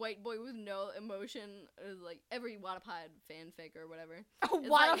white boy with no emotion, is like every Wattpad fanfic or whatever. Oh,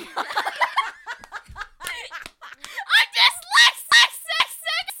 Wattpad. Like, I'm just sick.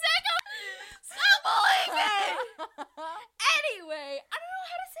 Stop bullying me. Anyway, I don't know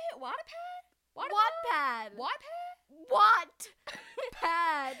how to say it. Wattpad.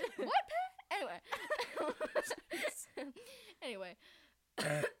 Anyway.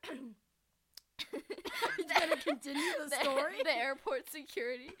 You gonna continue the story? The airport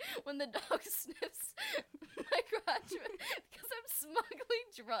security when the dog sniffs my crotch because I'm smuggling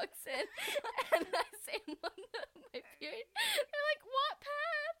drugs in, and I say my period. They're like,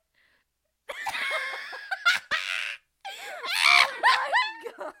 Wattpad. Oh my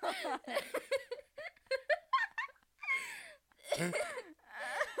god.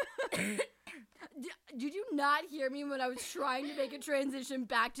 Did you not hear me when I was trying to make a transition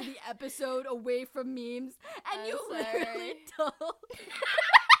back to the episode away from memes? And you literally told.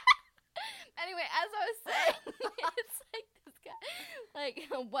 Anyway, as I was saying, it's like this guy, like,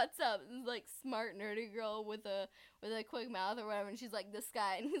 what's up? This like smart nerdy girl with a quick mouth or whatever, and she's like this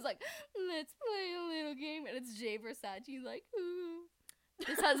guy, and he's like, let's play a little game, and it's Jay Versace. He's like, ooh,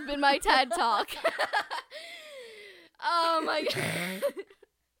 this has been my TED Talk. Oh my god.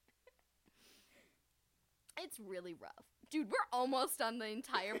 It's really rough. Dude, we're almost done the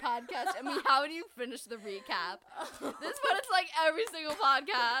entire podcast. I mean, how do you finish the recap? This is what it's like every single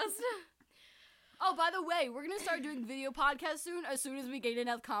podcast. Oh, by the way, we're going to start doing video podcasts soon, as soon as we gain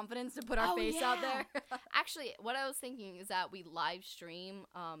enough confidence to put our face out there. Actually, what I was thinking is that we live stream,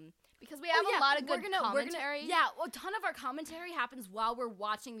 because we have a lot of good commentary. A ton of our commentary happens while we're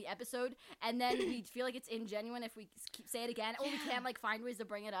watching the episode, and then we feel like it's ingenuine if we say it again, or we can't, like, find ways to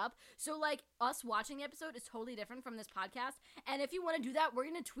bring it up. So, like, us watching the episode is totally different from this podcast, and if you want to do that, we're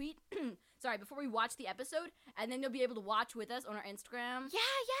going to tweet, before we watch the episode, and then you'll be able to watch with us on our Instagram.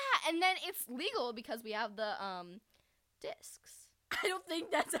 Yeah, and then it's legal because we have the, discs. I don't think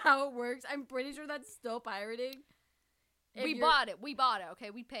that's how it works. I'm pretty sure that's still pirating. We bought it,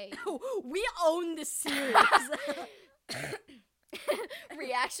 okay? We paid. We own the series.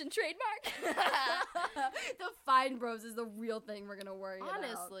 Reaction trademark. The Fine Bros is the real thing we're gonna worry about.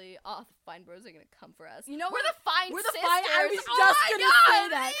 Honestly, the Fine Bros are gonna come for us. You know, we're the Fine Sisters. I was just gonna say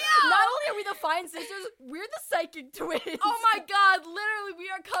that. Yeah. Not only are we the Fine Sisters, we're the Psychic Twins. Oh my god, literally, we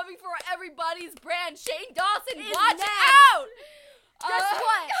are coming for everybody's brand. Shane Dawson, watch out! Guess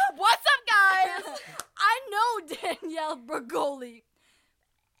what? What's up, guys? I know Danielle Bergoli,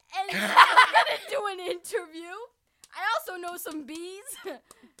 and I'm gonna do an interview. I also know some bees.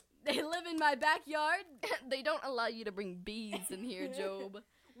 They live in my backyard. They don't allow you to bring bees in here, Job.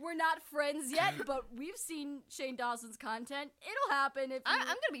 We're not friends yet, but we've seen Shane Dawson's content. It'll happen if I'm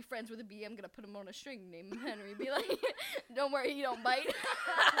gonna be friends with a bee. I'm gonna put him on a string named Henry. Be like, don't worry, he don't bite.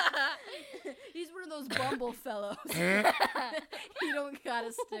 He's one of those Bumble fellows. He don't got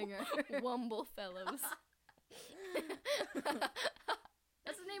a stinger. Wumble fellows.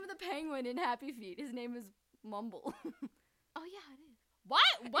 That's the name of the penguin in Happy Feet. His name is Mumble. Oh yeah, it is. What?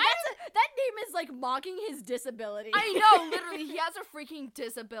 That name is like mocking his disability. I know, literally, he has a freaking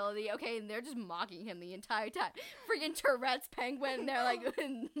disability, okay, and they're just mocking him the entire time. Freaking Tourette's penguin, and they're like,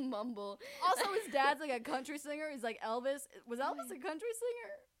 Mumble. Also, his dad's like a country singer. He's like Elvis. Was Elvis a country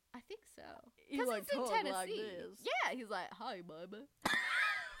singer? I think so. Because like, it's in Tennessee. Like this. Yeah, he's like, hi, bub.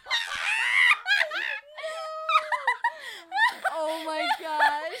 Oh my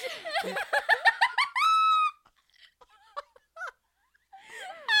gosh.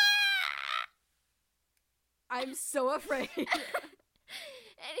 I'm so afraid. Anyway.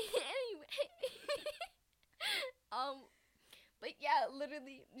 But yeah,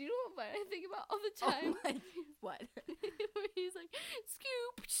 literally, you know what I think about all the time? What? Where he's like,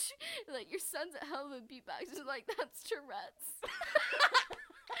 scoop, like, your son's a hell of a beatbox. Like, that's Tourette's. I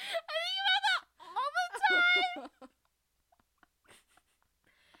think about that all the time.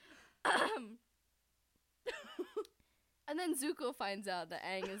 And then Zuko finds out that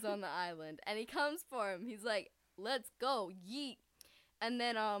Aang is on the island, and he comes for him. He's like, "Let's go, yeet!" And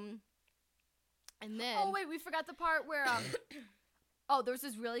then oh wait, we forgot the part where there's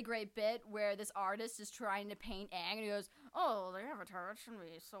this really great bit where this artist is trying to paint Aang, and he goes, "Oh, the Avatar, it shouldn't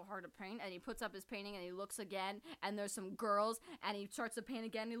be so hard to paint." And he puts up his painting, and he looks again, and there's some girls, and he starts to paint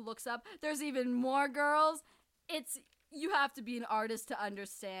again, and he looks up, there's even more girls. You have to be an artist to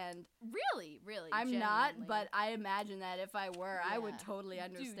understand. Really? I'm genuinely. not, but I imagine that if I were, I would totally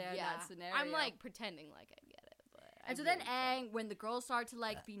understand that scenario. I'm, like, pretending like I get it. But and so then Aang, when the girls start to,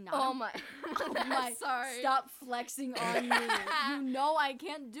 like, be naughty. Oh, my. Sorry. Stop flexing on me. You know I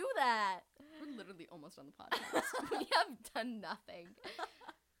can't do that. We're literally almost on the podcast. We have done nothing.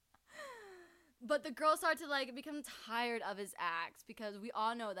 But the girls start to, like, become tired of his acts, because we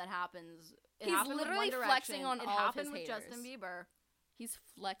all know that happens. He's literally flexing on all of his haters. It happened with Justin Bieber. He's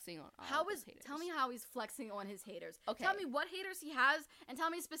flexing on all of his haters. Tell me how he's flexing on his haters. Okay. Tell me what haters he has, and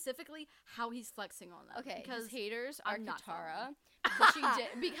tell me specifically how he's flexing on them. Okay, because his haters are Katara. Because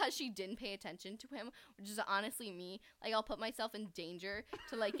because she didn't pay attention to him, which is honestly me. Like, I'll put myself in danger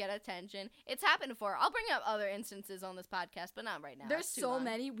to, like, get attention. It's happened before. I'll bring up other instances on this podcast, but not right now. There's so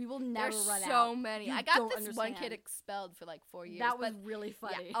many. We will never run out. There's so many. I got this one kid expelled for, like, 4 years. That was really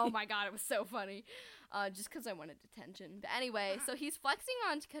funny. Yeah. Oh, my God. It was so funny. Just because I wanted attention. But anyway, so he's flexing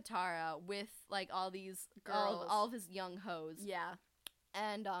on Katara with, like, all these girls. All of his young hoes. Yeah.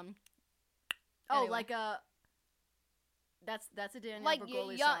 And, anyway. Like a... That's a Daniel like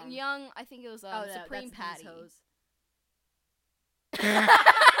Bergoli song. Young, I think it was Supreme Patty.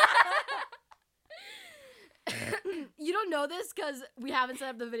 You don't know this because we haven't set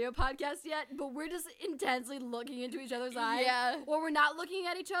up the video podcast yet, but we're just intensely looking into each other's eyes. Yeah. Or we're not looking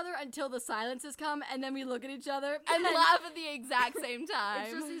at each other until the silences come, and then we look at each other. And laugh at the exact same time.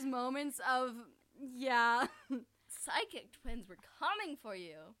 It's just these moments of, yeah. Psychic twins, we're coming for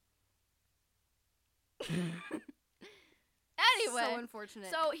you. Anyway, so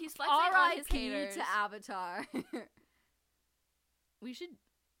unfortunate. So he's flexing on his haters. to Avatar. We should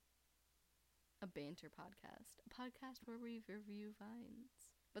a banter podcast, a podcast where we review Vines.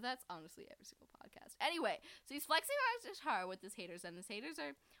 But that's honestly every single podcast. Anyway, so he's flexing on Katara with his haters, and his haters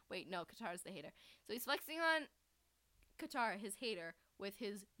are Katara's the hater. So he's flexing on Katara, his hater, with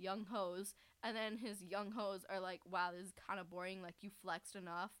his young hoes, and then his young hoes are like, "Wow, this is kind of boring. Like, you flexed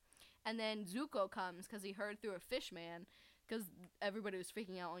enough." And then Zuko comes because he heard through a fish man. Because everybody was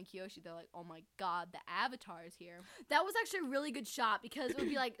freaking out on Kyoshi. They're like, "Oh my God, the Avatar is here." That was actually a really good shot because it would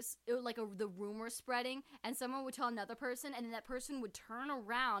be like the rumor spreading, and someone would tell another person, and then that person would turn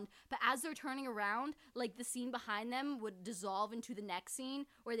around. But as they're turning around, like the scene behind them would dissolve into the next scene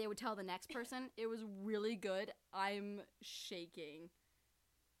where they would tell the next person. It was really good. I'm shaking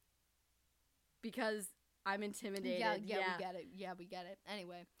because I'm intimidated. Yeah, we get it.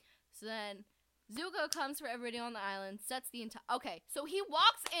 Anyway, so then Zuko comes for everybody on the island, sets the entire... Okay, so he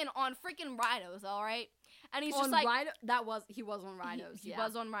walks in on freaking rhinos, all right? And he's just like... He was on rhinos, He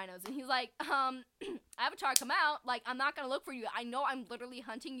was on rhinos. And he's like, Avatar, come out. Like, I'm not gonna look for you. I know I'm literally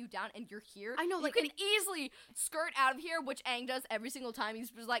hunting you down, and you're here. I know, like... You can easily skirt out of here, which Aang does every single time.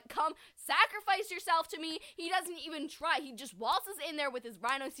 He's just like, come, sacrifice yourself to me. He doesn't even try. He just waltzes in there with his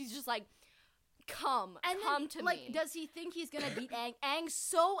rhinos. He's just like... Come to me. Like, does he think he's gonna beat Aang? Aang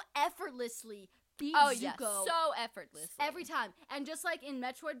so effortlessly beats Zuko. Yeah, so effortlessly. Every time. And just like in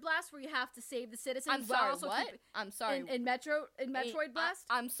Metroid Blast, where you have to save the citizens. I'm sorry, what? I'm sorry. In Metroid Blast?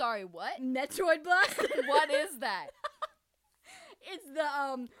 I'm sorry, what? Metroid Blast? What is that? It's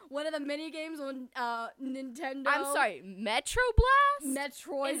the, one of the mini games on, Nintendo. I'm sorry, Metro Blast?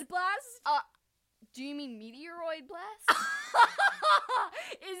 Metroid Blast? Do you mean Meteoroid Blast?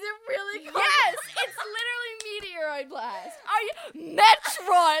 Is it really called? Yes, it's literally Meteoroid Blast. Are you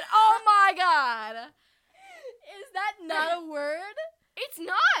Metroid? Oh my God! Is that not a word? It's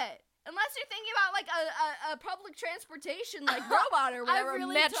not. Unless you're thinking about like a public transportation like robot or whatever.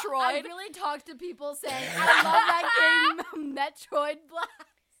 Metroid. I really talked to people saying I love that game, Metroid Blast.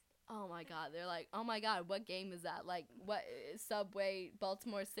 Oh my God, they're like, oh my God, what game is that? Like, what, Subway,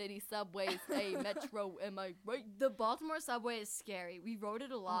 Baltimore City Subways, hey, Metro, am I right? The Baltimore Subway is scary. We rode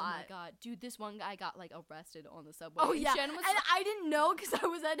it a lot. Oh my God, dude, this one guy got, like, arrested on the subway. Oh, yeah, and I didn't know because I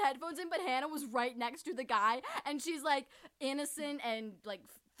was at headphones in, but Hannah was right next to the guy, and she's, like, innocent and, like,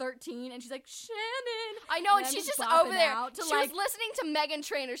 13, and she's like, Shannon. I know, and she's just over there. She was listening to Meghan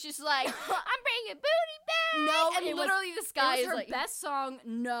Trainor. She's like, I'm bringing booty back. No, and literally this guy is her like, best song.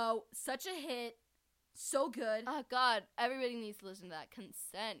 No, such a hit, so good. Oh God, everybody needs to listen to that.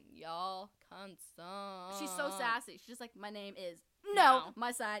 Consent, y'all. consent. She's so sassy. She's just like, my name is No.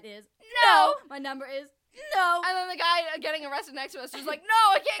 My sign is No. My number is no. And then the guy getting arrested next to us is like,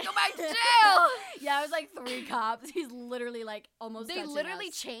 no, I can't go back to jail. Yeah, it was like 3 cops. He's literally like almost They literally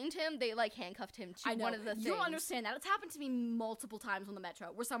chained him. They like handcuffed him to one of the things. You don't understand that. It's happened to me multiple times on the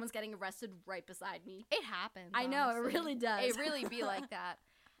metro where someone's getting arrested right beside me. It happens. I know, honestly. It really does. It really be like that.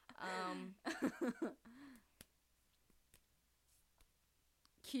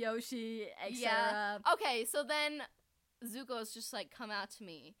 Kyoshi, etc. Yeah. Okay, so then Zuko's just like, come out to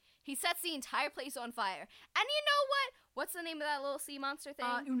me. He sets the entire place on fire. And you know what? What's the name of that little sea monster thing?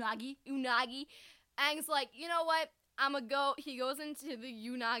 Unagi. Unagi. Aang's like, you know what? I'ma go. He goes into the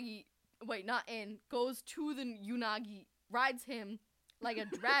Unagi. Wait, not in. Goes to the Unagi. Rides him like a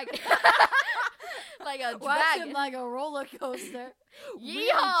dragon. Like a Watch dragon. him like a roller coaster.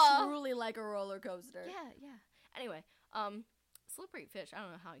 Yeehaw! Really, truly like a roller coaster. Yeah. Anyway, slippery fish. I don't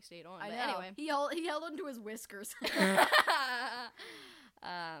know how he stayed on. I know. Anyway, he held onto his whiskers.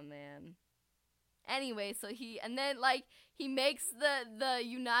 Ah, man. Anyway, so he makes the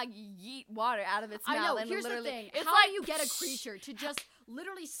Unagi yeet water out of its mouth. I know. And Here's the literally, thing: it's how like, do you get a creature to just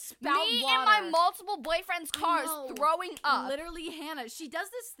literally spout me water? and my multiple boyfriends' cars throwing up. Literally, Hannah. She does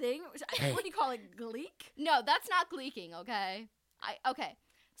this thing. What do you call it? Gleek? No, that's not gleeking. Okay. Okay.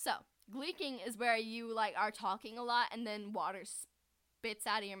 So gleeking is where you like are talking a lot and then water spits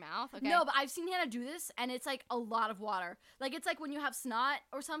out of your mouth. Okay. No, but I've seen Hannah do this, and it's like a lot of water. Like it's like when you have snot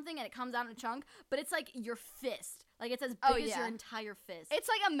or something, and it comes out in a chunk. But it's like your fist. Like it's as big as your entire fist. It's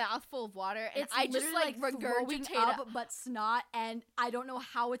like a mouthful of water, and it's I just like regurgitate up, but snot, and I don't know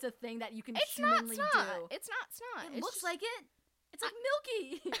how it's a thing that you can humanly do. It's not snot. It looks like it. It's like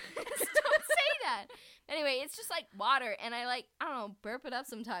milky. Don't say that. Anyway, it's just like water, and I don't know, burp it up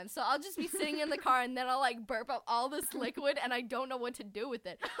sometimes. So I'll just be sitting in the car, and then I'll like burp up all this liquid, and I don't know what to do with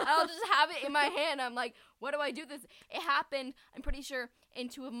it. And I'll just have it in my hand. I'm like, what do I do with this? It happened, I'm pretty sure, in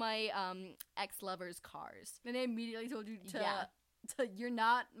 2 of my ex-lovers' cars. And they immediately told you to you're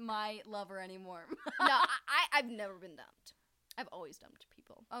not my lover anymore. No, I've never been dumped. I've always dumped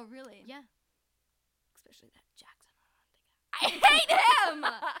people. Oh, really? Yeah. Especially that Jackson. I hate him!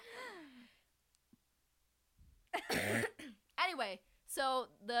 Anyway, so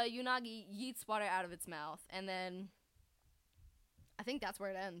the Unagi yeets water out of its mouth, and then I think that's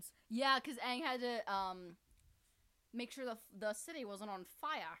where it ends. Yeah, because Aang had to make sure the city wasn't on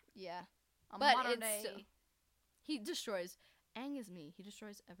fire. Yeah. But it's he destroys. Aang is me. He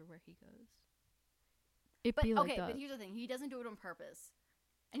destroys everywhere he goes. But here's the thing. He doesn't do it on purpose.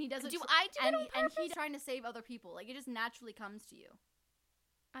 And he doesn't. I do it on purpose? And he's trying to save other people. Like, it just naturally comes to you.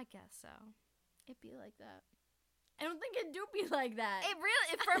 I guess so. It be like that. I don't think it do be like that. It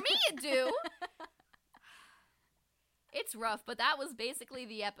really, for me, it do. It's rough, but that was basically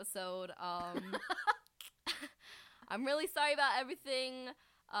the episode. I'm really sorry about everything.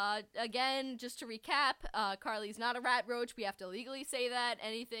 Again, just to recap, Carly's not a rat roach. We have to legally say that.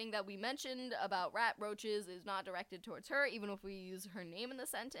 Anything that we mentioned about rat roaches is not directed towards her, even if we use her name in the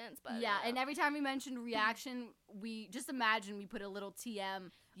sentence. But yeah, and every time we mentioned reaction, we just imagine we put a little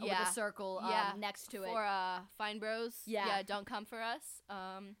TM with a circle next to it. For Fine Bros. Yeah, don't come for us.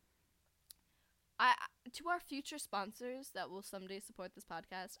 To our future sponsors that will someday support this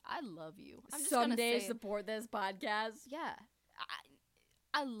podcast, I love you. I'm just someday support this podcast. Yeah.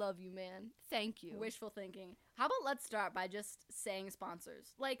 I love you, man. Thank you. Wishful thinking. How about let's start by just saying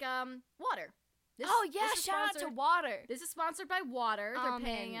sponsors. Like, water. Shout out to Water. This is sponsored by Water. They're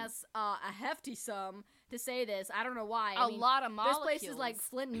paying us a hefty sum to say this. I don't know why. I mean, lot of molecules. There's places like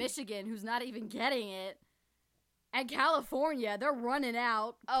Flint, Michigan, who's not even getting it. And California, they're running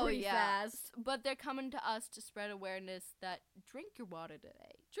out pretty fast. But they're coming to us to spread awareness that drink your water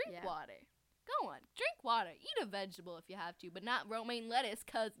today. Drink water. Go on, drink water. Eat a vegetable if you have to, but not romaine lettuce,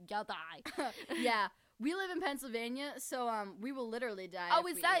 cause you'll die. Yeah, we live in Pennsylvania, so we will literally die. Oh,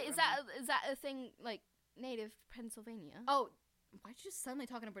 is that a thing like native Pennsylvania? Oh, why'd you just suddenly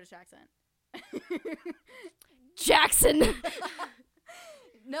talk in a British accent? Jackson.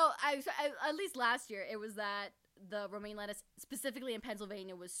 No, at least last year it was that the romaine lettuce, specifically in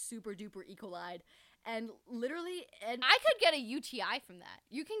Pennsylvania, was super duper E. coli. And literally, I could get a UTI from that.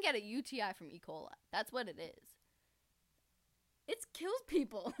 You can get a UTI from E. coli. That's what it is. It kills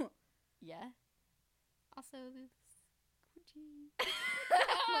people. Yeah. Also, this.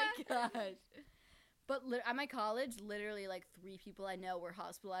 Oh my gosh. But at my college, literally, like 3 people I know were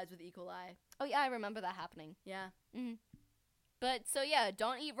hospitalized with E. coli. Oh yeah, I remember that happening. Yeah. Mm-hmm. But so yeah,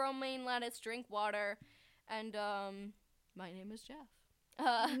 don't eat romaine lettuce. Drink water. And my name is Jeff.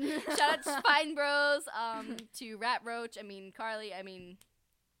 Shout out to Spine Bros, to Rat Roach, Carly,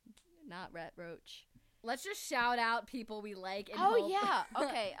 not Rat Roach. Let's just shout out people we like and Oh, hope. yeah.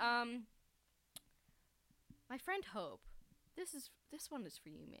 Okay, my friend Hope. This one is for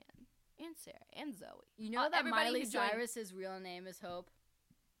you, man. And Sarah. And Zoe. You know that everybody Miley who joined- Cyrus's real name is Hope?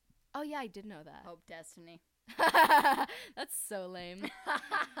 Oh, yeah, I did know that. Hope Destiny. That's so lame.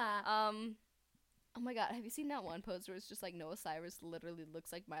 Oh my god, have you seen that one post where it's just like Noah Cyrus literally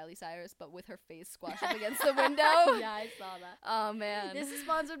looks like Miley Cyrus, but with her face squashed up against the window? Yeah, I saw that. Oh man. This is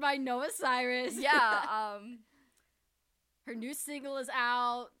sponsored by Noah Cyrus. Yeah, her new single is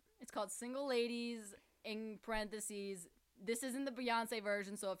out. It's called Single Ladies, in parentheses. This isn't the Beyonce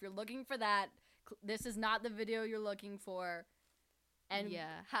version, so if you're looking for that, this is not the video you're looking for. And yeah,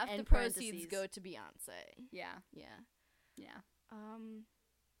 half and the proceeds go to Beyonce. Yeah. Yeah. Yeah. I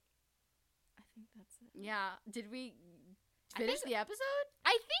think that's it. Yeah. Did we finish the episode?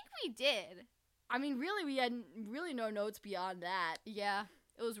 I think we did. I mean, really, we had really no notes beyond that. Yeah.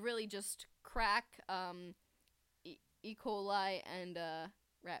 It was really just crack, E. coli, and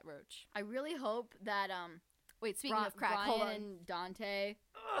Rat Roach. I really hope that Wait, speaking of crack, Brian hold on. and Dante.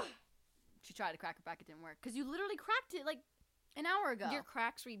 She tried to crack it back. It didn't work because you literally cracked it like an hour ago. Your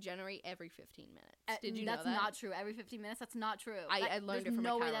cracks regenerate every 15 minutes. Did you know that? That's not true. Every 15 minutes, that's not true. I learned it from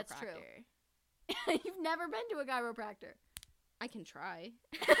no a chiropractor. way that's true. You've never been to a chiropractor. I can try.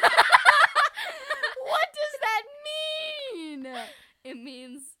 What does that mean? It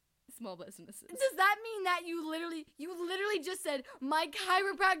means small businesses. Does that mean that you literally just said, my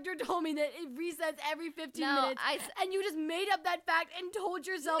chiropractor told me that it resets every 15 minutes, and you just made up that fact and told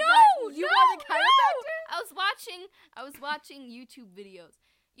yourself that you are the chiropractor? I was watching YouTube videos.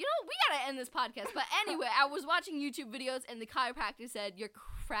 You know, we gotta end this podcast, but anyway, I was watching YouTube videos, and the chiropractor said your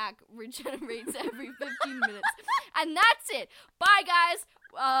crack regenerates every 15 minutes. And that's it. Bye, guys.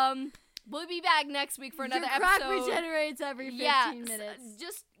 We'll be back next week for another episode. Your crack regenerates every 15 minutes.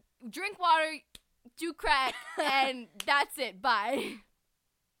 Just drink water, do crack, and that's it. Bye.